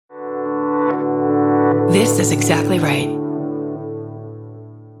This is exactly right.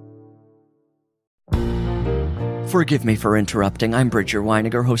 Forgive me for interrupting. I'm Bridger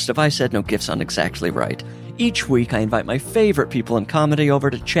Weiniger, host of I Said No Gifts on Exactly Right. Each week, I invite my favorite people in comedy over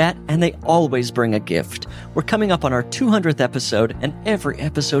to chat, and they always bring a gift. We're coming up on our 200th episode, and every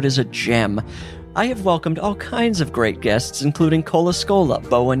episode is a gem. I have welcomed all kinds of great guests, including Cola Scola,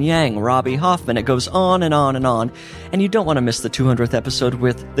 Bowen Yang, Robbie Hoffman. It goes on and on and on. And you don't want to miss the 200th episode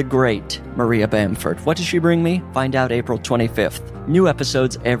with the great Maria Bamford. What does she bring me? Find out April 25th. New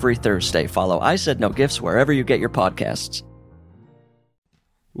episodes every Thursday. Follow I Said No Gifts wherever you get your podcasts.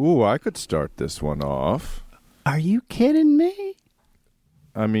 Ooh, I could start this one off. Are you kidding me?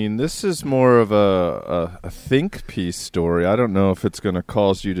 I mean, this is more of a think piece story. I don't know if it's going to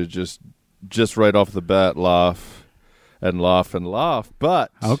cause you to just right off the bat laugh,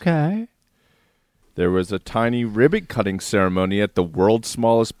 but okay. There was a tiny ribbon cutting ceremony at the world's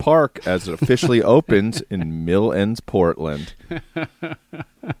smallest park as it officially opens in Mill Ends, Portland.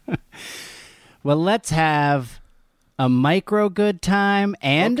 Well, let's have a micro good time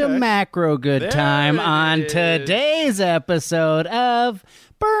and a macro good time on today's episode of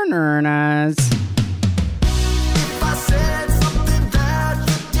Burners.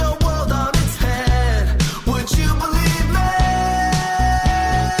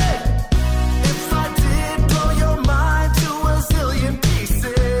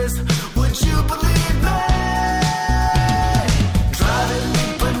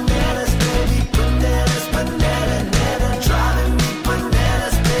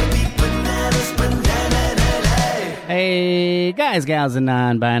 Hey, guys, gals, and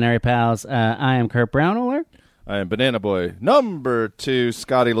non-binary pals. I am Kurt Brownoler. I am Banana Boy number 2,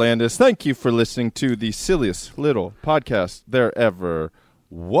 Scotty Landis. Thank you for listening to the silliest little podcast there ever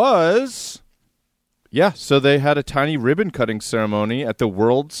was. Yeah, so they had a tiny ribbon-cutting ceremony at the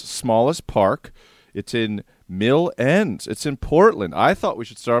world's smallest park. It's in Mill Ends. It's in Portland. I thought we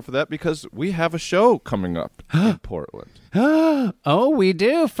should start off with that because we have a show coming up in Portland. Oh, we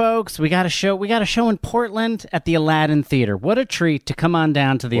do, folks. We got a show. We got a show in Portland at the Aladdin Theater. What a treat to come on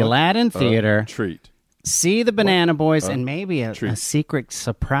down to the Aladdin Theater. Treat. See the Banana Boys and maybe a secret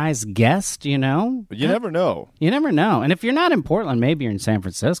surprise guest, you know? You never know. You never know. And if you're not in Portland, maybe you're in San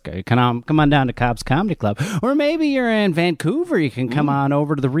Francisco. You can come on down to Cobb's Comedy Club. Or maybe you're in Vancouver. You can come on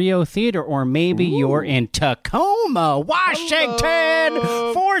over to the Rio Theater. Or maybe you're in Tacoma, Washington.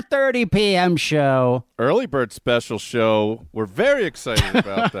 4:30 p.m. show. Early bird special show. We're very excited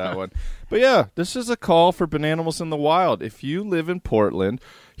about that one. But yeah, this is a call for Bananimals in the Wild. If you live in Portland,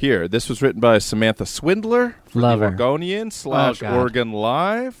 here, this was written by Samantha Swindler from Love the her. Oregonian / Oregon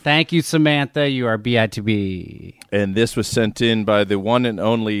Live. Thank you, Samantha. You are BITB. And this was sent in by the one and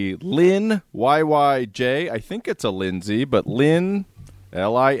only Lynn YYJ. I think it's a Lindsay, but Lynn,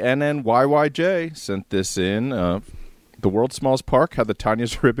 LINNYYJ, sent this in. The world's smallest park had the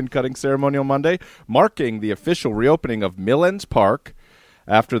tiniest ribbon-cutting ceremony on Monday, marking the official reopening of Mill Ends Park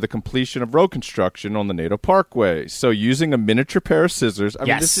after the completion of road construction on the Nato Parkway. So using a miniature pair of scissors, I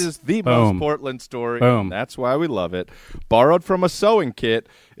mean, this is the most Portland story, and that's why we love it. Borrowed from a sewing kit,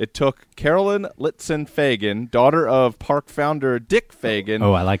 it took Carolyn Litzen Fagan, daughter of park founder Dick Fagan.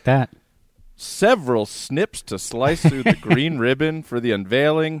 Oh, I like that. Several snips to slice through the green ribbon for the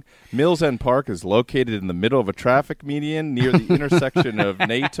unveiling. Mills End Park is located in the middle of a traffic median near the intersection of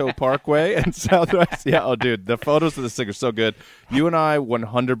Nato Parkway and Southwest. Yeah, oh, dude, the photos of this thing are so good. You and I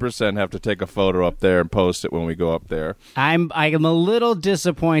 100% have to take a photo up there and post it when we go up there. I'm a little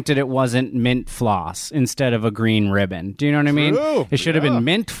disappointed it wasn't mint floss instead of a green ribbon. Do you know what I mean? It should have been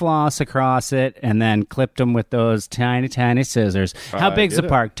mint floss across it and then clipped them with those tiny, tiny scissors. How big's the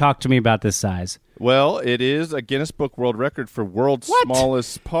park? Talk to me about this size. Well, it is a Guinness Book World Record for world's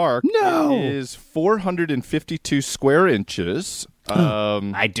smallest park. No! It is 452 square inches.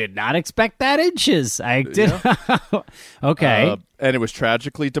 I did not expect that inches. I did. Yeah. Okay. And it was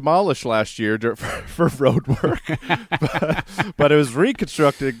tragically demolished last year for road work. but it was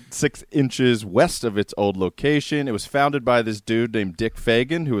reconstructed 6 inches west of its old location. It was founded by this dude named Dick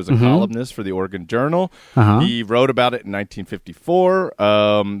Fagan, who was a columnist for the Oregon Journal. He wrote about it in 1954.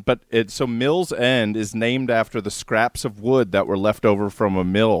 So Mills End is named after the scraps of wood that were left over from a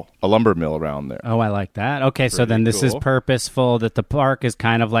lumber mill around there. Oh, I like that. Okay, so then this is purposeful, that the park is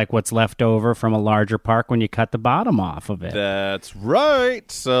kind of like what's left over from a larger park when you cut the bottom off of it. That's That's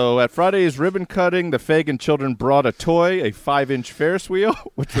right. So at Friday's ribbon cutting, the Fagan children brought a toy, a 5-inch Ferris wheel,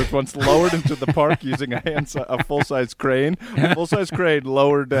 which was once lowered into the park using a full-size crane. A full-size crane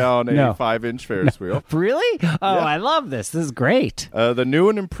lowered down a 5-inch Ferris wheel. Really? Oh, I love this. This is great. The new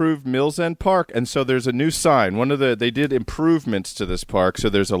and improved Mills End Park, and so there's a new sign. They did improvements to this park. So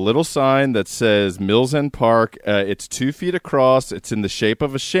there's a little sign that says Mills End Park. It's 2 feet across. It's in the shape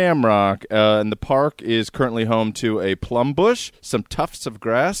of a shamrock, and the park is currently home to a plum bush, some tufts of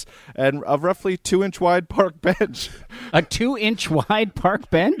grass, and a roughly 2-inch wide park bench. A 2-inch wide park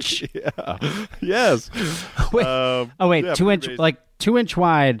bench? Yeah. Yes. Wait. 2-inch, like 2-inch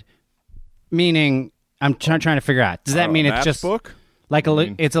wide, meaning I'm trying to figure out. Does that mean it's just book? Like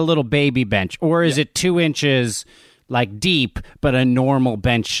it's a little baby bench, or is it 2 inches like deep, but a normal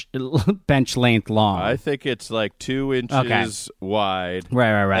bench length long? I think it's like 2 inches wide.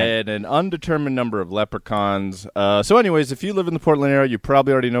 Right. And an undetermined number of leprechauns. So anyways, if you live in the Portland area, you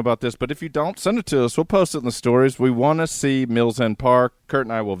probably already know about this. But if you don't, send it to us. We'll post it in the stories. We want to see Mills End Park. Kurt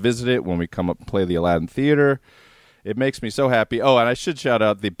and I will visit it when we come up and play the Aladdin Theater. It makes me so happy. Oh, and I should shout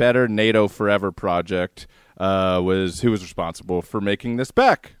out the Better NATO Forever Project who was responsible for making this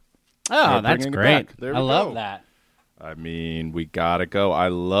back. Oh, that's great. I love that. I mean, we gotta go. I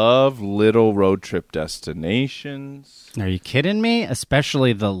love little road trip destinations. Are you kidding me?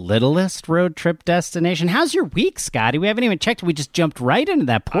 Especially the littlest road trip destination. How's your week, Scotty? We haven't even checked. We just jumped right into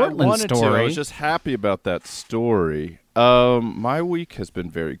that Portland story. I was just happy about that story. My week has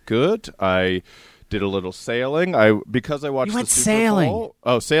been very good. I did a little sailing. Because I watched you went the Super sailing. Bowl.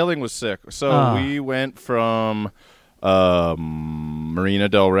 Oh, sailing was sick. So we went from Marina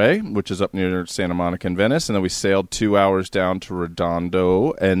del Rey, which is up near Santa Monica and Venice, and then we sailed 2 hours down to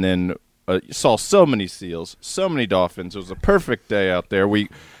Redondo, and then saw so many seals, so many dolphins. It was a perfect day out there.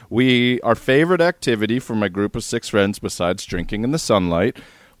 Our favorite activity for my group of 6 friends, besides drinking in the sunlight,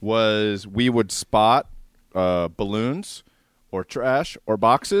 was we would spot balloons or trash or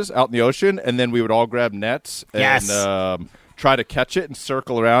boxes out in the ocean, and then we would all grab nets and try to catch it and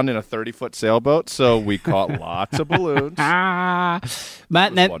circle around in a 30-foot sailboat. So we caught lots of balloons. But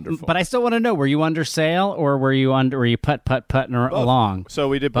I still want to know, were you under sail or were you putting along? So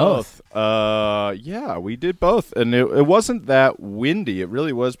we did both. Yeah, we did both. And it wasn't that windy. It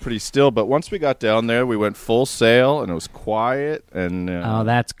really was pretty still. But once we got down there, we went full sail, and it was quiet. And oh,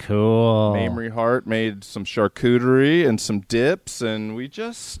 that's cool. Mamrie Hart made some charcuterie and some dips, and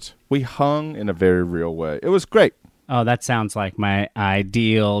we hung in a very real way. It was great. Oh, that sounds like my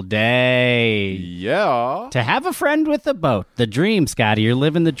ideal day. Yeah. To have a friend with a boat. The dream, Scotty. You're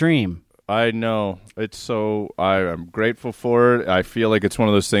living the dream. I know. I am grateful for it. I feel like it's one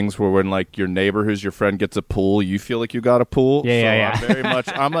of those things where when like your neighbor who's your friend gets a pool, you feel like you got a pool. Yeah. I'm very much,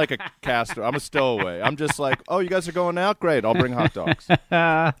 I'm like a caster. I'm a stowaway. I'm just like, oh, you guys are going out? Great. I'll bring hot dogs.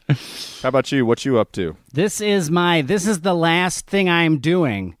 How about you? What you up to? This is the last thing I'm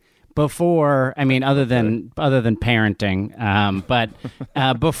doing. Before, I mean, other than parenting, but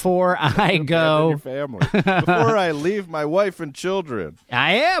before I go, your family. Before I leave my wife and children,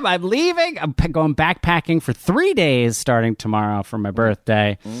 I'm leaving. I'm going backpacking for 3 days, starting tomorrow for my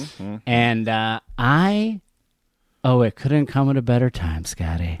birthday, and it couldn't come at a better time,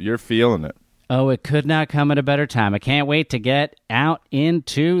 Scotty. You're feeling it. Oh, it could not come at a better time. I can't wait to get out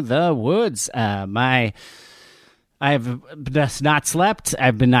into the woods. I've just not slept.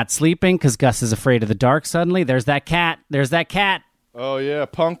 I've been not sleeping because Gus is afraid of the dark suddenly. There's that cat. Oh, yeah.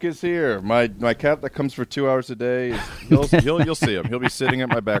 Punk is here. My cat that comes for 2 hours a day. You'll see him. He'll be sitting at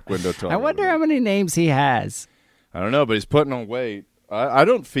my back window talking. I wonder how many names he has. I don't know, but he's putting on weight. I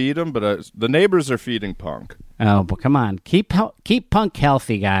don't feed him, but the neighbors are feeding Punk. Oh, but come on. Keep Punk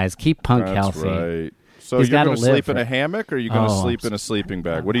healthy, guys. Keep Punk healthy. That's right. So you're going to sleep in a hammock, or are you going to sleep in a sleeping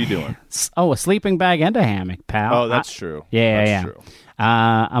bag? What are you doing? Oh, a sleeping bag and a hammock, pal. Oh, that's true. Yeah. True.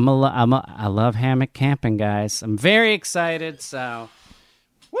 I love hammock camping, guys. I'm very excited. So,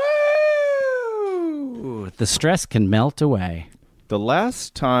 woo! The stress can melt away. The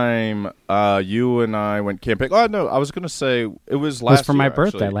last time you and I went camping, I was going to say it was last year. It was for my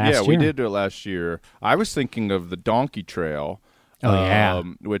birthday last year. Yeah, we did do it last year. I was thinking of the Donkey Trail. Oh, yeah.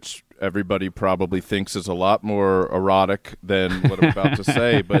 Which everybody probably thinks is a lot more erotic than what I'm about to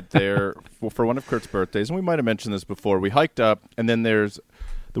say. But for one of Kurt's birthdays, and we might have mentioned this before, we hiked up, and then there's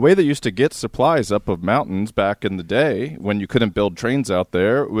the way they used to get supplies up of mountains back in the day when you couldn't build trains out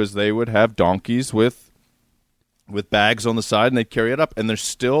there was they would have donkeys with bags on the side, and they'd carry it up. And there's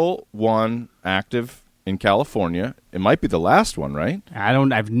still one active in California. It might be the last one, right? I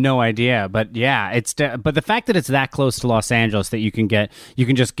have no idea, but yeah, but the fact that it's that close to Los Angeles that you can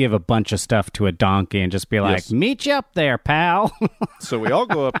just give a bunch of stuff to a donkey and just be like, Yes. meet you up there, pal. So we all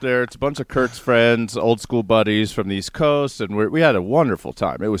go up there. It's a bunch of Kurt's friends, old school buddies from the East Coast, and we had a wonderful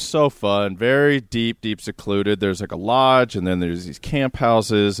time. It was so fun, very deep secluded. There's like a lodge, and then there's these camp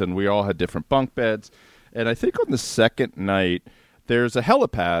houses, and we all had different bunk beds. And I think on the second night, there's a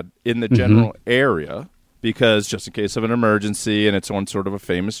helipad in the general area, because just in case of an emergency, and it's on sort of a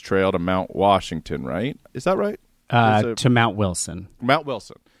famous trail to Mount Washington, right? Is that right? To Mount Wilson. Mount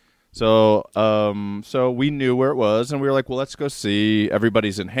Wilson. So so we knew where it was, and we were like, well, let's go see.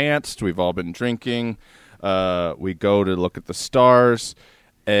 Everybody's enhanced. We've all been drinking. We go to look at the stars,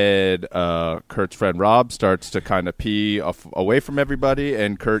 and Kurt's friend Rob starts to kind of pee away from everybody,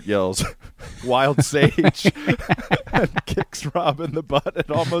 and Kurt yells, "Wild sage," and kicks Rob in the butt and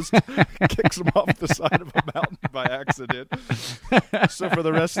almost kicks him off the side of a mountain by accident. So for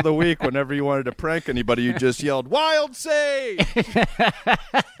the rest of the week, whenever you wanted to prank anybody, you just yelled, "Wild sage!"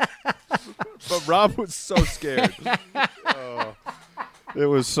 But Rob was so scared. It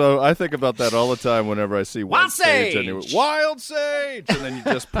was so. I think about that all the time whenever I see wild sage. Anyway. Wild sage, and then you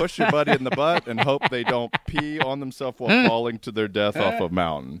just push your buddy in the butt and hope they don't pee on themselves while falling to their death off a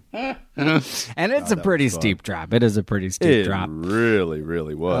mountain. And it's a pretty steep drop. It is a pretty steep drop. It really,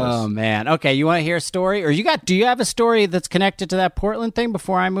 really was. Oh man. Okay, you want to hear a story, or do you have a story that's connected to that Portland thing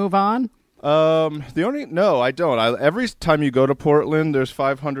before I move on? No, I don't. Every time you go to Portland, there's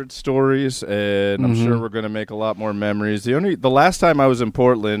 500 stories, and I'm sure we're going to make a lot more memories. The last time I was in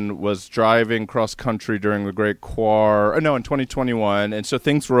Portland was driving cross country during the Great Quar. In 2021, and so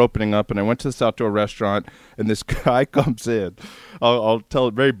things were opening up, and I went to this outdoor restaurant, and this guy comes in. I'll tell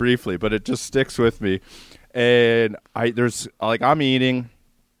it very briefly, but it just sticks with me. And I'm eating,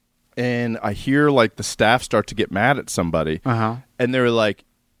 and I hear like the staff start to get mad at somebody, and they're like,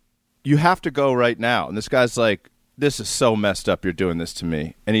 "You have to go right now." And this guy's like, "This is so messed up. You're doing this to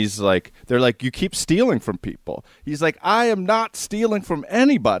me." And he's like, they're like, "You keep stealing from people." He's like, "I am not stealing from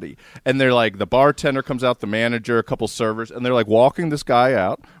anybody." And they're like, the bartender comes out, the manager, a couple servers, and they're like walking this guy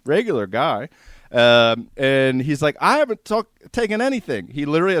out, regular guy. And he's like, "I haven't taken anything." He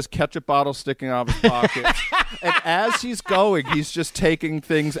literally has ketchup bottles sticking out of his pocket. And as he's going, he's just taking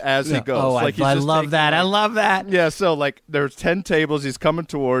things as he goes. Oh, like, I love that. I love that. Yeah, so like there's 10 tables. He's coming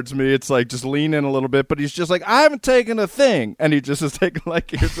towards me. It's like just lean in a little bit, but he's just like, "I haven't taken a thing." And he just is taking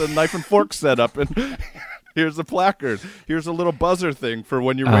like, here's a knife and fork setup, and here's a placard. Here's a little buzzer thing for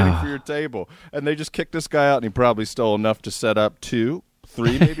when you're waiting for your table. And they just kicked this guy out, and he probably stole enough to set up 2,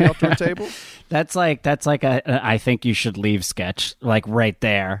 3 maybe outdoor tables. That's like a I think you should leave sketch, like right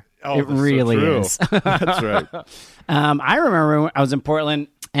there. Oh, it really is. That's right. I remember when I was in Portland,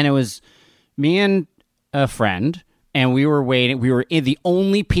 and it was me and a friend, and we were waiting. We were the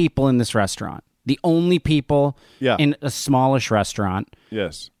only people in this restaurant. The only people in a smallish restaurant.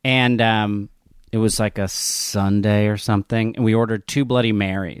 Yes. And it was like a Sunday or something, and we ordered 2 Bloody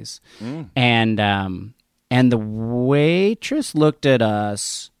Marys. And the waitress looked at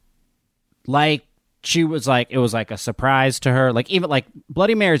us like she was like, it was like a surprise to her. Like, even like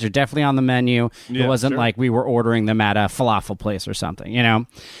Bloody Marys are definitely on the menu. Yeah, it wasn't sure. like we were ordering them at a falafel place or something, you know?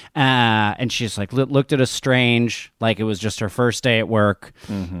 And she's like, looked at us strange, like it was just her first day at work.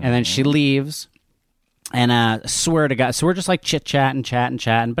 And then she leaves. And swear to God, so we're just like chit-chatting.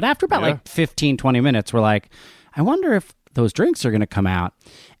 But after about like 15, 20 minutes, we're like, I wonder if those drinks are going to come out.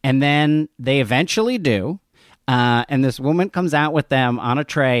 And then they eventually do. And this woman comes out with them on a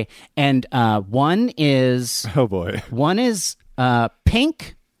tray, and one is Oh boy. one is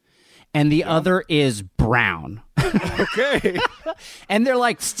pink, and the other is brown. Okay. And they're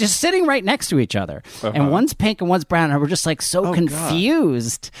like just sitting right next to each other, and one's pink and one's brown. And we're just like so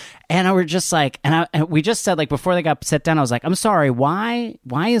confused, and we're just like, and we just said like before they got set down, I was like, "I'm sorry, why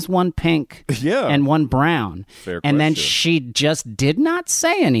is one pink and one brown?" Fair and then question. she just did not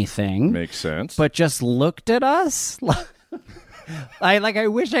say anything. Makes sense. But just looked at us. I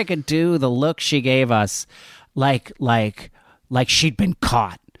wish I could do the look she gave us, like she'd been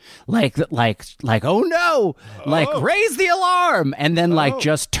caught. Like, oh no! Like, raise the alarm! And then, like,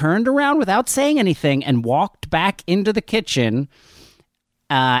 just turned around without saying anything and walked back into the kitchen,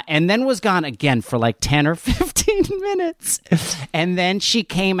 and then was gone again for like 10 or 15 minutes. And then she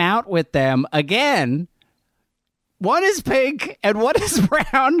came out with them again. One is pink and one is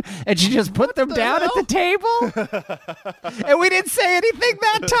brown, and she just put them down at the table. And we didn't say anything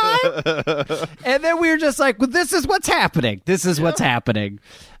that time. And then we were just like, well, this is what's happening. This is what's happening.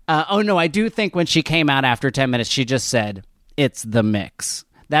 Oh, no, I do think when she came out after 10 minutes, she just said, it's the mix.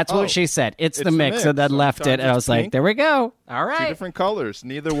 That's Oh, what she said. It's the the mix, mix. and then left it. Sometimes And I it's was like, pink. there we go. All Two right. different colors.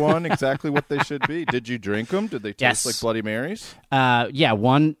 Neither one exactly what they should be. Did you drink them? Did they taste Yes. like Bloody Marys? Yeah,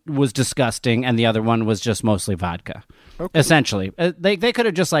 one was disgusting, and the other one was just mostly vodka. Okay. Essentially, they could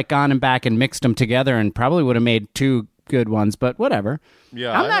have just like gone and back and mixed them together, and probably would have made two good ones. But whatever.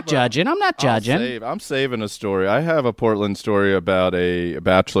 Yeah, I'm I not have judging. I'm not judging. I'm saving a story. I have a Portland story about a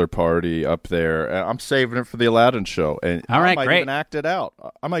bachelor party up there. And I'm saving it for the Aladdin show. And All right, I might great. even act it out.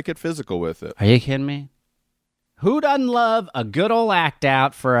 I might get physical with it. Are you kidding me? Who doesn't love a good old act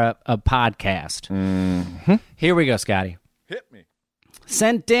out for a podcast? Mm-hmm. Here we go, Scotty. Hit me.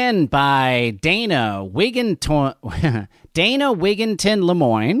 Sent in by Dana Wigginton, Dana Wigginton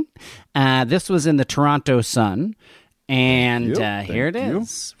Lemoyne. This was in the Toronto Sun, and Thank you. here it Thank you.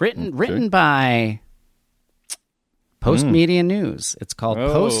 is. Written by Post Media News. It's called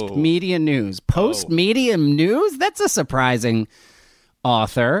Oh. Post Media News. Post Media News. That's a surprising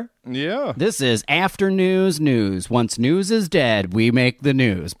author. Yeah. This is After News News. Once news is dead, we make the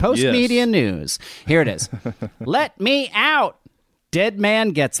news. Post Media News. Here it is. Let me out. Dead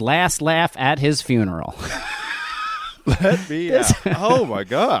man gets last laugh at his funeral. Let me out. Oh, my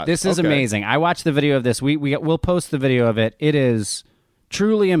God. This is Okay. amazing. I watched the video of this. We'll post the video of it. It is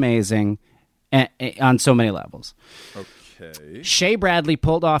truly amazing on so many levels. Okay. Shea Bradley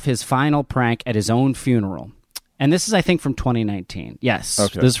pulled off his final prank at his own funeral. And this is, I think, from 2019. Yes,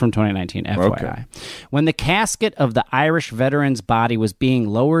 Okay. This is from 2019, FYI. Okay. When the casket of the Irish veteran's body was being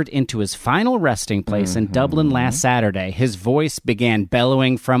lowered into his final resting place in Dublin last Saturday, his voice began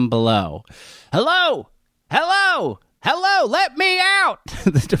bellowing from below. Hello! Hello! Hello! Let me out!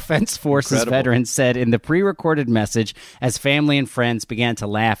 The Defense Forces Incredible. veteran said in the pre-recorded message as family and friends began to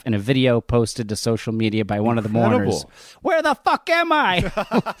laugh in a video posted to social media by one of the mourners. Incredible. Where the fuck am I?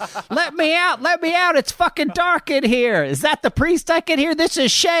 Let me out! Let me out! It's fucking dark in here. Is that the priest I can hear? This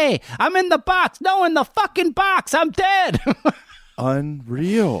is Shay. I'm in the box. No, in the fucking box. I'm dead.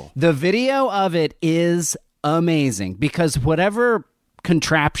 Unreal. The video of it is amazing because whatever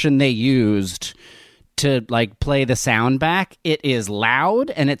contraption they used to like play the sound back, it is loud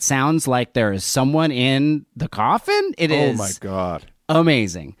and it sounds like there is someone in the coffin. It is Oh, my God.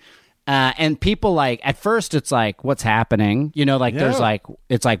 amazing. And people like at first it's like what's happening, you know, like there's Yeah. like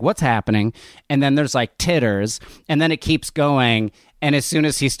it's like what's happening, and then there's like titters, and then it keeps going, and as soon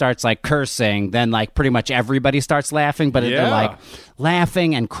as he starts like cursing, then like pretty much everybody starts laughing, but they're Yeah. like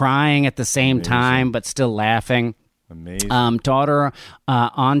laughing and crying at the same time but still laughing. Amazing. Daughter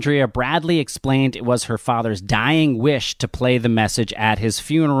Andrea Bradley explained it was her father's dying wish to play the message at his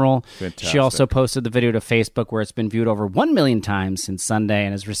funeral. Fantastic. She also posted the video to Facebook, where it's been viewed over 1 million times since Sunday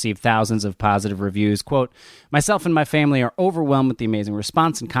and has received thousands of positive reviews. Quote, myself and my family are overwhelmed with the amazing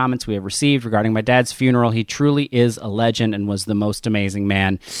response and comments we have received regarding my dad's funeral. He truly is a legend and was the most amazing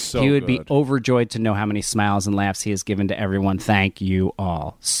man. So He would be good. overjoyed to know how many smiles and laughs he has given to everyone. Thank you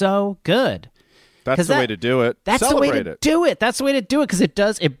all. So good. That's 'cause the that- way to do it. That's Celebrate the way to it. do it. That's the way to do it because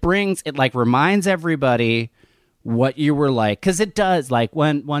it like reminds everybody what you were like. Because it does, like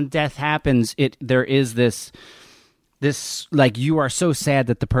when death happens, there is this like you are so sad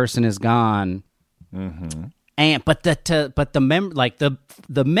that the person is gone. Mm-hmm. And but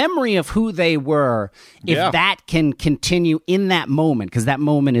the memory of who they were, if Yeah. that can continue in that moment, because that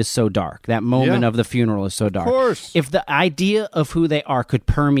moment is so dark. That moment Yeah. of the funeral is so dark. course. If the idea of who they are could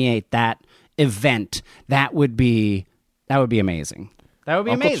permeate that event, that would be amazing. That would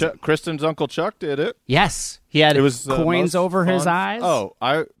be Uncle amazing. Chuck, Kristen's Uncle Chuck did it. Yes, he had It was the coins most over his fun- eyes. Oh,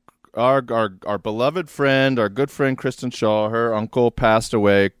 our beloved friend, our good friend Kristen Shaw, her uncle passed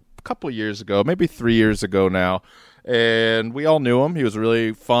away a couple years ago, maybe 3 years ago now, and we all knew him. He was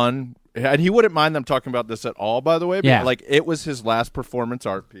really fun, and he wouldn't mind them talking about this at all. By the way, but, Yeah. like it was his last performance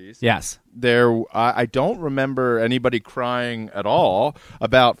art piece. Yes. I don't remember anybody crying at all.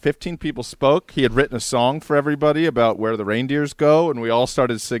 About 15 people spoke. He had written a song for everybody about where the reindeers go, and we all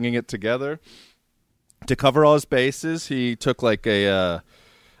started singing it together. To cover all his bases, he took like a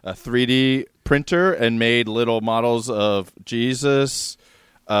 3D printer and made little models of Jesus.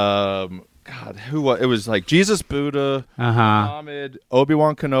 It was like Jesus, Buddha, Muhammad,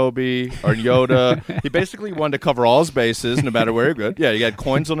 Obi-Wan Kenobi, or Yoda. He basically wanted to cover all his bases, no matter where he could. Yeah, he had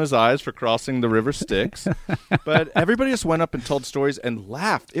coins on his eyes for crossing the river Styx. But everybody just went up and told stories and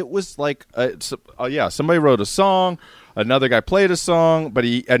laughed. It was like, somebody wrote a song, another guy played a song, but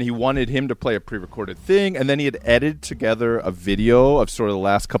he wanted him to play a pre-recorded thing, and then he had edited together a video of sort of the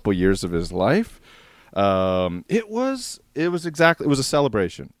last couple years of his life. It was a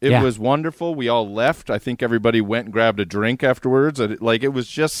celebration. It Yeah. was wonderful. We all left. I think everybody went and grabbed a drink afterwards. It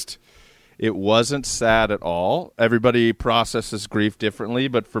It wasn't sad at all. Everybody processes grief differently,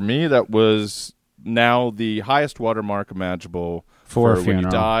 but for me, that was now the highest watermark imaginable For a when you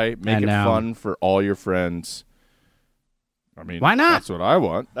funeral. die. Make And it now- fun for all your friends. I mean, Why not? That's what I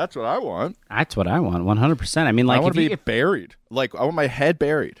want. That's what I want. That's what I want, 100%. I mean, like, I want if to be you, buried. Like, I want my head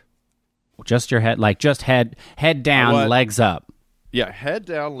buried. just your head, like, just head down, want- legs up. Yeah, head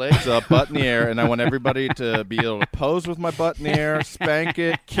down, legs up, butt in the air, and I want everybody to be able to pose with my butt in the air, spank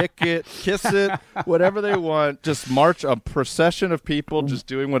it, kick it, kiss it, whatever they want. Just march a procession of people just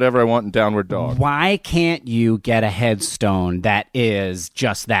doing whatever I want in Downward Dog. Why can't you get a headstone that is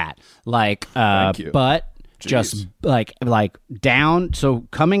just that? Like, Thank you. but just like down. So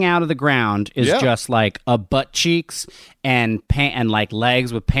coming out of the ground is Yeah. just like a butt cheeks and like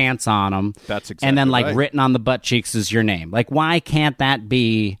legs with pants on them. That's exactly And then like right. written on the butt cheeks is your name. Like, why can't that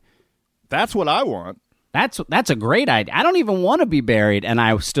be? That's what I want. That's a great idea. I don't even want to be buried, and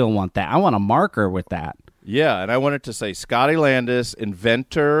I still want that. I want a marker with that. Yeah, and I wanted to say Scotty Landis,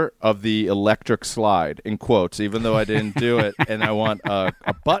 inventor of the electric slide, in quotes, even though I didn't do it. And I want a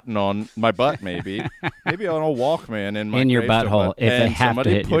button on my butt, maybe on a Walkman in my In your gravestone butthole, button. if they and have to somebody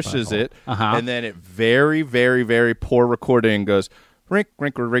hit your pushes butthole. it, Uh-huh. and then it very, very, very poor recording goes rink,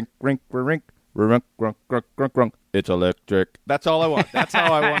 rink, rink, rink, rink, rink, rink, rink, rink, rink. It's electric. That's all I want. That's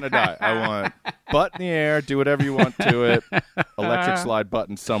how I want to die. I want butt in the air. Do whatever you want to it. Electric slide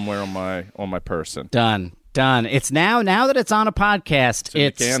button somewhere on my person. Done. It's now that it's on a podcast, in the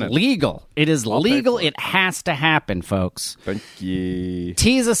it's canon. legal. It is I'll pay legal. for it. It has to happen, folks. Thank you.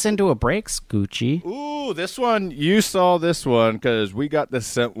 Tease us into a break, Scoochie. Ooh, this one, you saw this one because we got this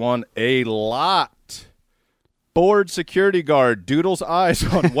sent one a lot. Bored security guard doodles eyes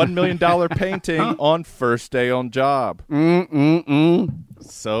on $1 million painting on first day on job.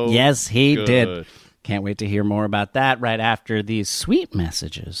 So Yes, he good. did. Can't wait to hear more about that right after these sweet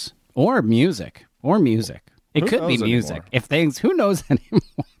messages or music. It Who could be knows music. anymore? If things, who knows anymore?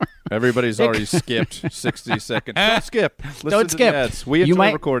 Everybody's already skipped 60 seconds. Don't skip. Listen Don't to skip. The ads. We You enjoy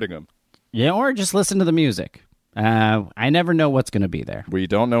might- recording them. Yeah, or just listen to the music. I never know what's going to be there. We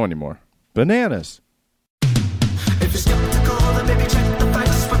don't know anymore. Bananas. If you're skeptical, then maybe check the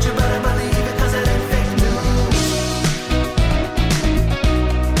facts, but you better believe it, 'cause it ain't fake news.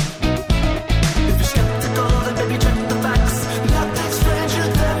 If you're skeptical, then maybe check the facts. Nothing's stranger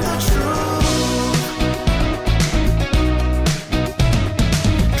than the truth.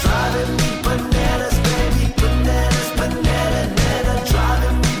 Driving me bananas, baby, bananas, banana,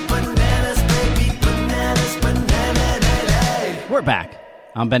 driving me bananas, baby, bananas, banana. We're back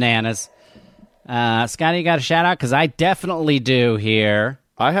on Bananas. Scotty, you got a shout out? Because I definitely do here.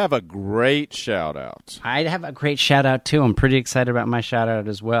 I have a great shout out. I have a great shout out too. I'm pretty excited about my shout out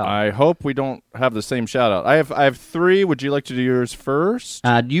as well. I hope we don't have the same shout out. I have three. Would you like to do yours first?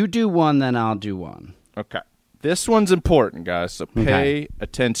 You do one, then I'll do one. Okay. This one's important, guys, so pay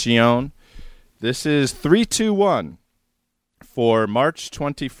attention. This is 321 for March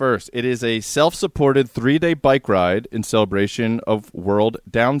 21st. It is a self-supported 3-day bike ride in celebration of World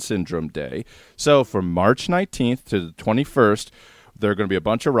Down Syndrome Day. So from March 19th to the 21st, there are going to be a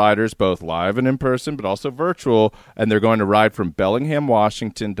bunch of riders, both live and in person, but also virtual, and they're going to ride from Bellingham,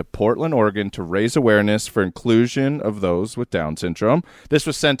 Washington to Portland, Oregon to raise awareness for inclusion of those with Down syndrome. This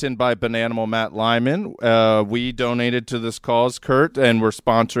was sent in by Bananimal Matt Lyman. We donated to this cause, Kurt, and we're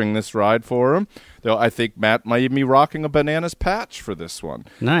sponsoring this ride for him. Though I think Matt might even be rocking a bananas patch for this one.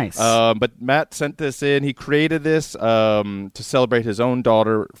 Nice. But Matt sent this in. He created this to celebrate his own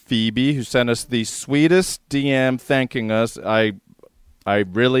daughter, Phoebe, who sent us the sweetest DM thanking us. I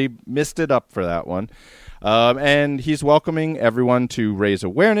really missed it up for that one. And he's welcoming everyone to raise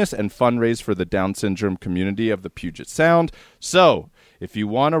awareness and fundraise for the Down syndrome community of the Puget Sound. So if you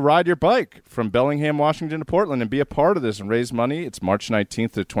want to ride your bike from Bellingham, Washington to Portland and be a part of this and raise money, it's March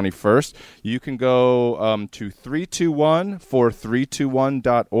 19th to 21st. You can go to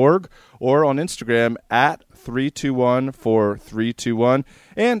 321for321.org or on Instagram at 321for321.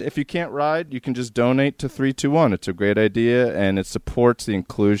 And if you can't ride, you can just donate to 321. It's a great idea, and it supports the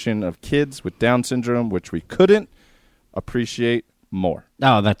inclusion of kids with Down syndrome, which we couldn't appreciate more.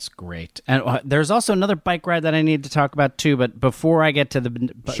 Oh, that's great. And there's also another bike ride that I need to talk about, too. But before I get to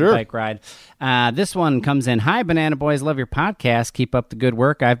the Sure. bike ride, this one comes in. Hi, Banana Boys. Love your podcast. Keep up the good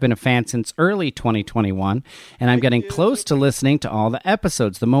work. I've been a fan since early 2021, and I'm getting close to listening to all the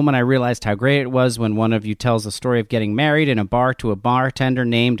episodes. The moment I realized how great it was when one of you tells the story of getting married in a bar to a bartender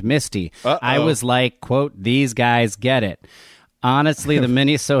named Misty. I was like, quote, these guys get it. Honestly, the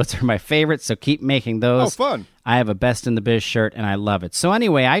mini-sodes are my favorite, so keep making those. Oh, fun. I have a Best in the Biz shirt, and I love it. So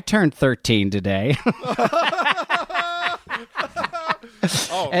anyway, I turned 13 today.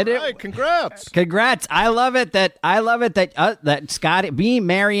 Oh, And it- right. Congrats. Congrats! I love it that Scotty, me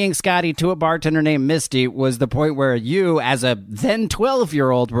marrying Scotty to a bartender named Misty was the point where you, as a then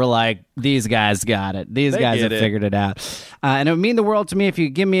 12-year-old, were like, "These guys got it. These guys get have it." figured it out." And it would mean the world to me if you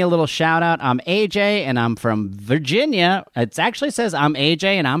give me a little shout out. I'm AJ, and I'm from Virginia. It actually says I'm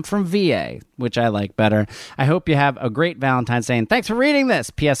AJ, and I'm from VA, which I like better. I hope you have a great Valentine's Day, and thanks for reading this.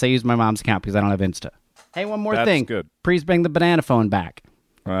 P.S. I used my mom's account because I don't have Insta. Hey, one more That's thing. good. Please bring the banana phone back.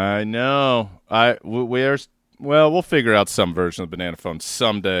 I know. We'll figure out some version of the banana phone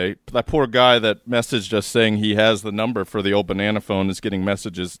someday. That poor guy that messaged us saying he has the number for the old banana phone is getting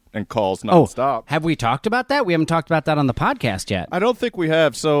messages and calls nonstop. Have we talked about that? We haven't talked about that on the podcast yet. I don't think we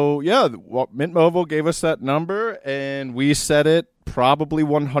have. So, yeah, Mint Mobile gave us that number, and we said it probably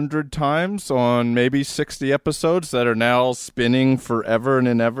 100 times on maybe 60 episodes that are now spinning forever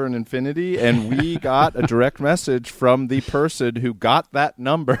and ever and infinity. And we got a direct message from the person who got that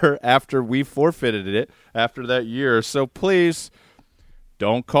number after we forfeited it after that year. So please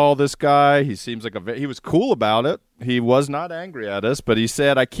don't call this guy. He seems like he was cool about it. He was not angry at us, but he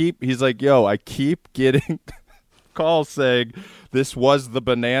said, I keep getting calls saying this was the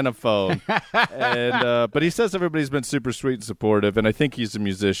banana phone. And but he says everybody's been super sweet and supportive, and I think he's a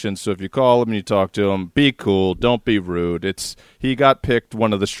musician, so if you call him and you talk to him, be cool, don't be rude. He got picked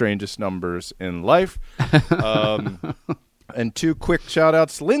one of the strangest numbers in life. And two quick shout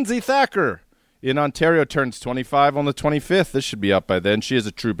outs. Lindsay Thacker in Ontario turns 25 on the 25th. This should be up by then. She is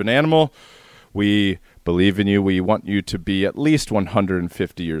a true bananimal. We believe in you. We want you to be at least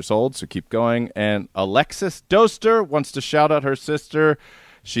 150 years old, so keep going. And Alexis Doster wants to shout out her sister.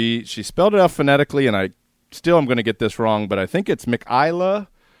 She spelled it out phonetically, and I'm going to get this wrong, but I think it's Michaela,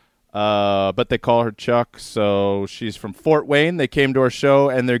 but they call her Chuck. So she's from Fort Wayne. They came to our show,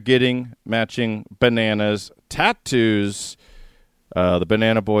 and they're getting matching bananas tattoos. The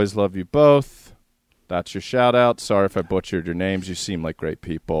Banana Boys love you both. That's your shout out. Sorry if I butchered your names. You seem like great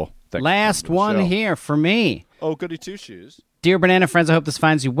people. Thanks Last for coming one to the show. here for me. Oh, goody two shoes. Dear Banana Friends, I hope this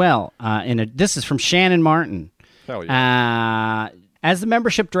finds you well. This is from Shannon Martin. Hell yeah. As the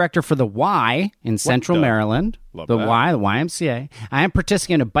membership director for the Y in Central the? Maryland, Love the that. Y, the YMCA, I am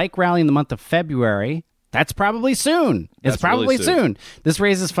participating in a bike rally in the month of February. That's probably soon. It's That's probably really soon. This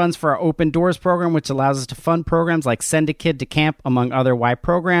raises funds for our Open Doors program, which allows us to fund programs like Send a Kid to Camp, among other Y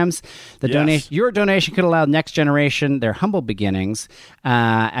programs. Yes. Your donation could allow Next Generation their humble beginnings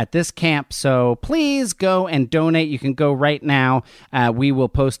at this camp. So please go and donate. You can go right now. We will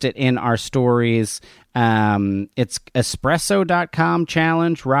post it in our stories. It's espresso.com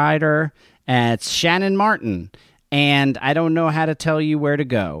challenge rider. It's Shannon Martin. And I don't know how to tell you where to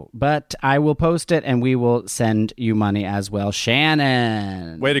go, but I will post it and we will send you money as well.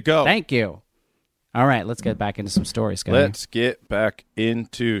 Shannon. Way to go. Thank you. All right, let's get back into some stories, guys. Let's get back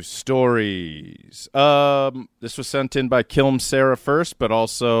into stories. This was sent in by Kilm Sarah first, but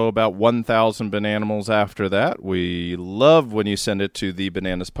also about 1,000 Bananimals after that. We love when you send it to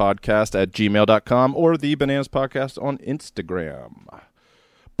thebananaspodcast@gmail.com or thebananaspodcast on Instagram.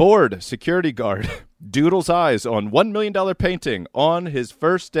 Bored security guard doodles eyes on $1 million painting on his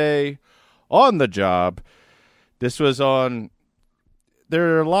first day on the job. This was on...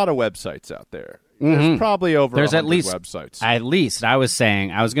 There are a lot of websites out there. There's probably over There's 100 at least websites. I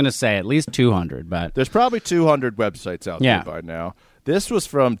was going to say at least 200, but There's probably 200 websites out Yeah. there by now. This was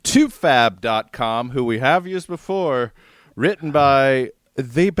from twofab.com, who we have used before, written by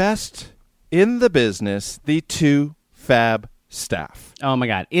the best in the business, the 2Fab staff. oh my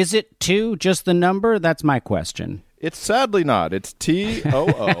God, is it 2 just the number? That's my question. It's sadly not. It's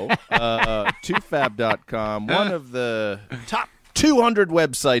TOO, 2Fab.com, one of the top 200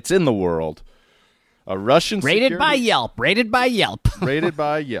 websites in the world. A Russian Rated by security- Yelp. Rated by Yelp. Rated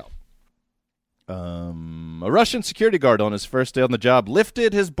by Yelp. A Russian security guard on his first day on the job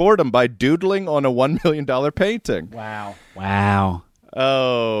lifted his boredom by doodling on a $1 million painting. Wow. Wow.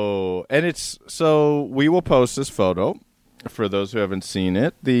 Oh, and so we will post this photo for those who haven't seen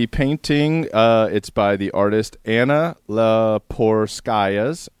it. The painting, it's by the artist Anna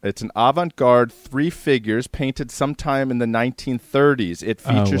Laporskaya. It's an avant-garde 3 figures painted sometime in the 1930s. It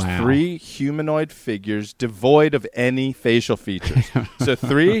features wow. 3 humanoid figures devoid of any facial features. So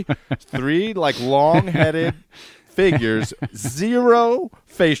three like long-headed figures, 0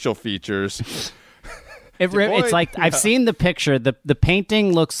 facial features. It's like I've seen the picture. The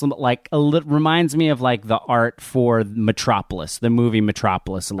painting looks like reminds me of like the art for Metropolis, the movie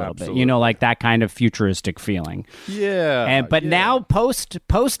Metropolis, a little bit. You know, like that kind of futuristic feeling. Yeah. And but now post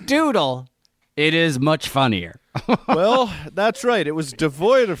doodle, It is much funnier. Well, that's right. It was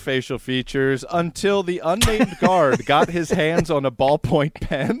devoid of facial features until the unnamed guard got his hands on a ballpoint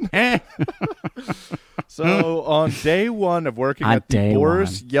pen. So on day one of working at the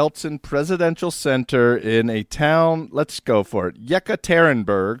Boris Yeltsin Presidential Center in a town, let's go for it,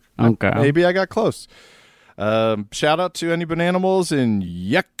 Yekaterinburg. Okay. Maybe I got close. Shout out to any Bananimals in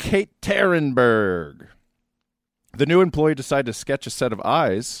Yekaterinburg. The new employee decided to sketch a set of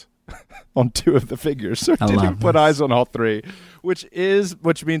eyes on two of the figures. So he didn't put eyes on all three, which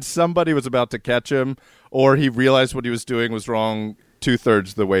means somebody was about to catch him, or he realized what he was doing was wrong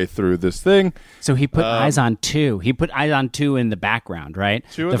 2/3 the way through this thing. So he put eyes on two. He put eyes on two in the background, right?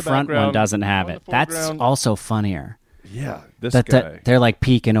 Two in the the front background, one doesn't have one in it. the That's foreground. also funnier. Yeah, this That guy. they're like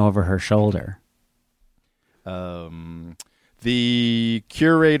peeking over her shoulder. The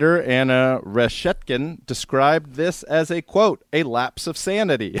curator, Anna Reshetkin, described this as a, quote, a lapse of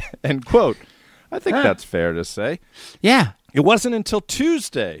sanity, end quote. I think that's fair to say. Yeah. It wasn't until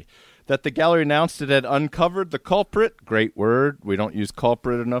Tuesday that the gallery announced it had uncovered the culprit. Great word. We don't use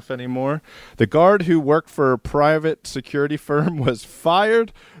culprit enough anymore. The guard who worked for a private security firm was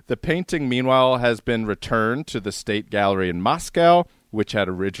fired. The painting, meanwhile, has been returned to the State Gallery in Moscow, which had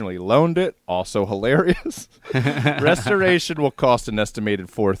originally loaned it. Also hilarious. Restoration will cost an estimated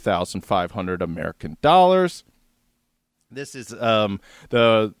 $4,500 American dollars. This is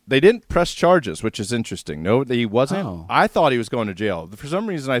they didn't press charges, which is interesting. No, he wasn't. Oh. I thought he was going to jail. For some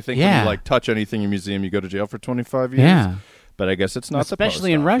reason, I think when Yeah. you touch anything in a museum, you go to jail for 25 years. Yeah. But I guess it's not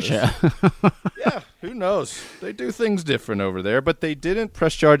Especially the in post office. Russia. Yeah, who knows? They do things different over there, but they didn't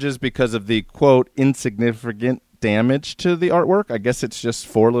press charges because of the, quote, insignificant damage to the artwork. I guess it's just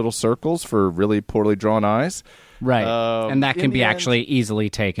 4 little circles for really poorly drawn eyes. Right. And that in can be the end- actually easily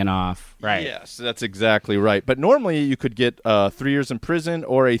taken off. Right. Yes, that's exactly right. But normally you could get 3 years in prison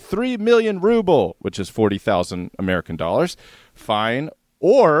or a 3 million ruble, which is 40,000 American dollars, fine,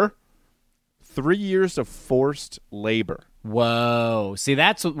 or 3 years of forced labor. Whoa. See,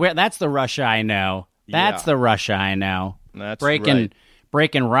 that's the Russia I know. That's Yeah. the Russia I know. That's breaking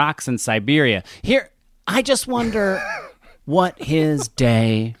right. rocks in Siberia. Here, I just wonder what his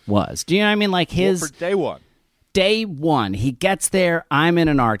day was. Do you know what I mean? Like Well, for day one. day one, he gets there. I'm in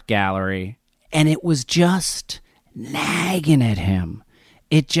an art gallery, and it was just nagging at him.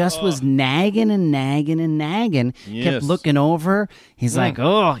 It just was nagging and nagging and nagging. Kept Yes. looking over. He's like,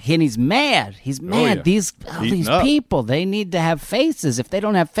 oh, and he's mad. He's mad. yeah. These Eating up. people, they need to have faces. If they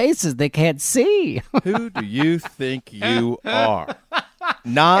don't have faces, they can't see. Who do you think you are?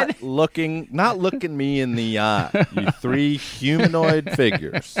 Not looking me in the eye, you 3 humanoid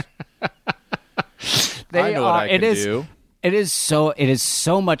figures. I know what I can do. It is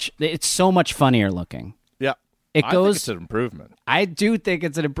so much funnier looking. Yeah. It I goes- think it's an improvement. I do think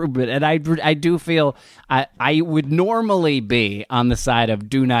it's an improvement, and I do feel I would normally be on the side of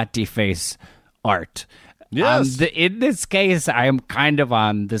do not deface art. Yes. In this case, I am kind of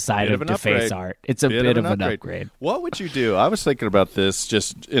on the side Bit of of an deface upgrade. art. It's a bit of an upgrade. What would you do? I was thinking about this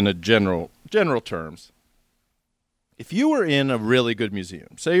just in a general terms. If you were in a really good museum,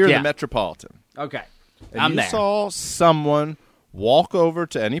 say you're in Yeah. the Metropolitan, Okay, and I'm you there. saw someone walk over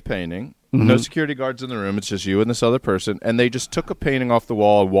to any painting, Mm-hmm. no security guards in the room, it's just you and this other person, and they just took a painting off the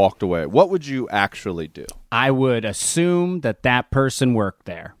wall and walked away. What would you actually do? I would assume that person worked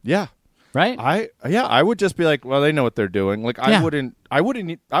there, Yeah. right? I would just be like, well, they know what they're doing. Like, Yeah. I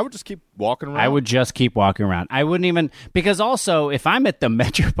would just keep walking around. I would just keep walking around. I wouldn't even, because also if I'm at the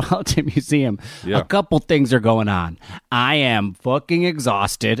Metropolitan Museum, Yeah. a couple things are going on. I am fucking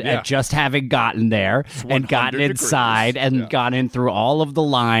exhausted Yeah. at just having gotten there and gotten 100 inside degrees. and Yeah. gotten through all of the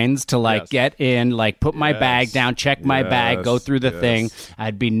lines to Yes. get in, put my bag Yes. down, check my bag, go Yes. through the Yes. thing.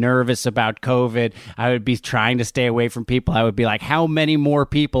 I'd be nervous about COVID. I would be trying to stay away from people. I would be like, how many more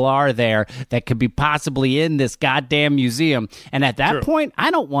people are there that could be possibly in this goddamn museum? And at that True. point,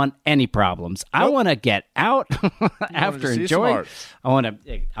 I don't want any problems. I Nope. want to get out after to see some enjoying. art. I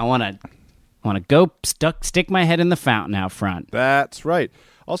want to go stick my head in the fountain out front. That's right.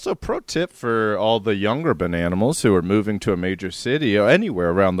 Also, pro tip for all the younger Bananimals who are moving to a major city or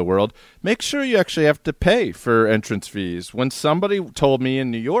anywhere around the world, make sure you actually have to pay for entrance fees. When somebody told me in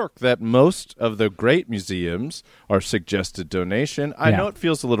New York that most of the great museums are suggested donation, I Yeah. know it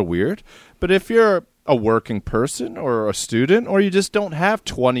feels a little weird, but if you're a working person or a student or you just don't have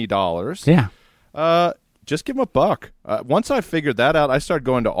 $20, Yeah. just give them $1. Once I figured that out, I started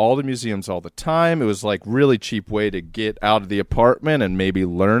going to all the museums all the time. It was like really cheap way to get out of the apartment and maybe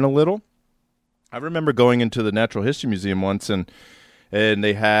learn a little. I remember going into the Natural History Museum once, and and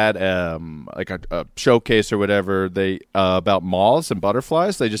they had like a showcase or whatever about moths and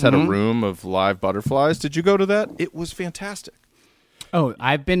butterflies. They just had a room of live butterflies. Did you go to that? It was fantastic. Oh,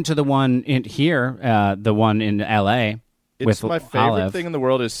 I've been to the one in here, the one in L.A. It's my favorite Olive. thing in the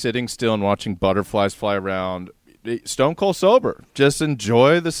world is sitting still and watching butterflies fly around. Stone cold sober. Just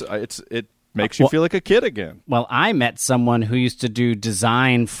enjoy this. It makes you feel like a kid again. Well, I met someone who used to do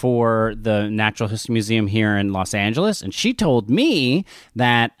design for the Natural History Museum here in Los Angeles, and she told me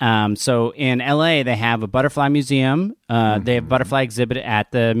that so in LA they have a butterfly museum. They have a butterfly exhibit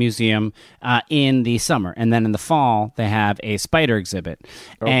at the museum in the summer, and then in the fall they have a spider exhibit,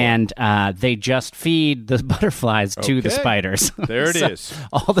 and they just feed the butterflies to the spiders. There it is.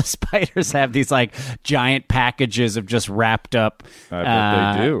 All the spiders have these like giant packages of just wrapped up. I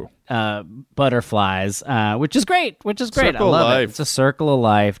bet they do. Butterflies, which is great. Circle I love of life. it. It's a circle of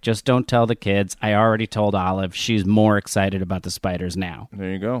life. Just don't tell the kids. I already told Olive. She's more excited about the spiders now. There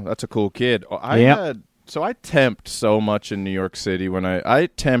you go. That's a cool kid. Yep. I temped so much in New York City when I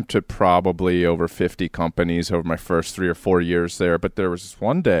tempted probably over 50 companies over my first 3 or 4 years there. But there was this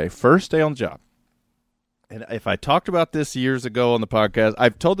one day, first day on the job. And if I talked about this years ago on the podcast,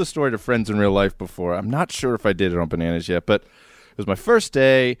 I've told this story to friends in real life before. I'm not sure if I did it on Bananas yet, but it was my first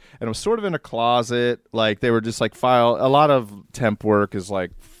day, and it was sort of in a closet. Like, they were just like a lot of temp work is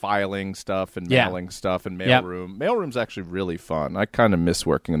like filing stuff and mailing stuff and mailroom. Mailroom's actually really fun. I kind of miss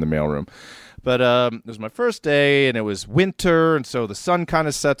working in the mailroom. But it was my first day, and it was winter, and so the sun kind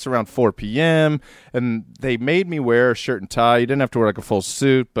of sets around 4 p.m., and they made me wear a shirt and tie. You didn't have to wear like a full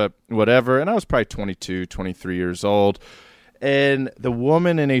suit, but whatever. And I was probably 22, 23 years old. And the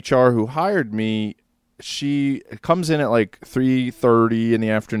woman in HR who hired me, she comes in at like 3:30 in the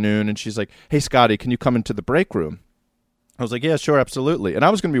afternoon, and she's like, "Hey, Scotty, can you come into the break room?" I was like, "Yeah, sure, absolutely." And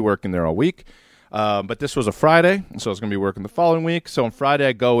I was going to be working there all week, but this was a Friday, so I was going to be working the following week. So on Friday,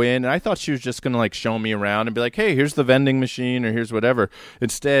 I go in, and I thought she was just going to like show me around and be like, "Hey, here's the vending machine," or "Here's whatever."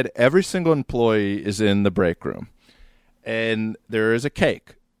 Instead, every single employee is in the break room, and there is a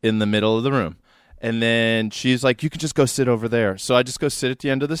cake in the middle of the room. And then she's like, "You can just go sit over there." So I just go sit at the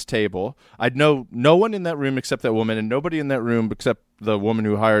end of this table. I'd know no one in that room except that woman, and nobody in that room except the woman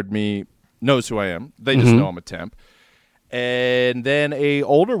who hired me knows who I am. They just know I'm a temp. And then a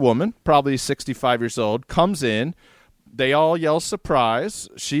older woman, probably 65 years old, comes in. They all yell surprise.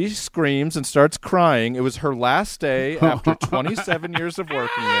 She screams and starts crying. It was her last day after 27 years of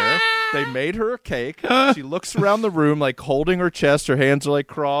working there. They made her a cake. She looks around the room like holding her chest. Her hands are like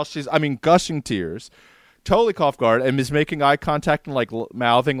crossed. She's, gushing tears. Totally off guard, and is making eye contact and like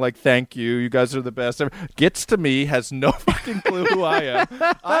mouthing like, "Thank you. You guys are the best ever." Gets to me, has no fucking clue who I am.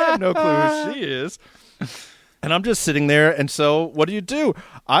 I have no clue who she is. And I'm just sitting there, and so what do?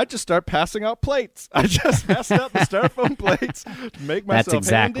 I just start passing out plates. I just passed out the styrofoam plates to make myself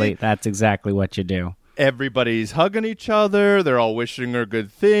handy. That's exactly what you do. Everybody's hugging each other. They're all wishing her a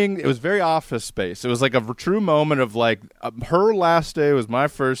good thing. It was very Office Space. It was like a true moment of like her last day was my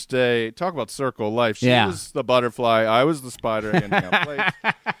first day. Talk about circle of life. She was the butterfly. I was the spider handing out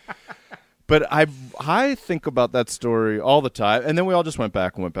plates. But I think about that story all the time. And then we all just went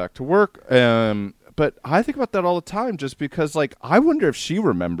back to work. But I think about that all the time just because, like, I wonder if she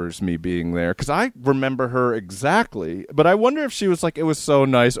remembers me being there because I remember her exactly. But I wonder if she was like, "It was so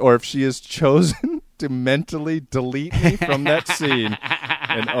nice," or if she has chosen to mentally delete me from that scene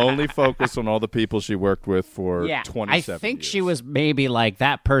and only focus on all the people she worked with for 27 years. I think she was maybe like,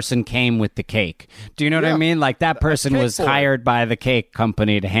 that person came with the cake. Do you know what I mean? Like, that person was hired by the cake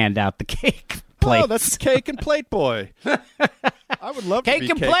company to hand out the cake plates. Oh, that's Cake and Plate Boy. I would love to be Cake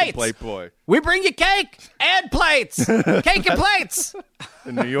and Plate Boy. We bring you cake and plates. Cake and plates.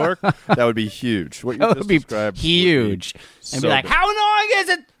 In New York, that would be huge. What you just described huge. Would And be like, "How long is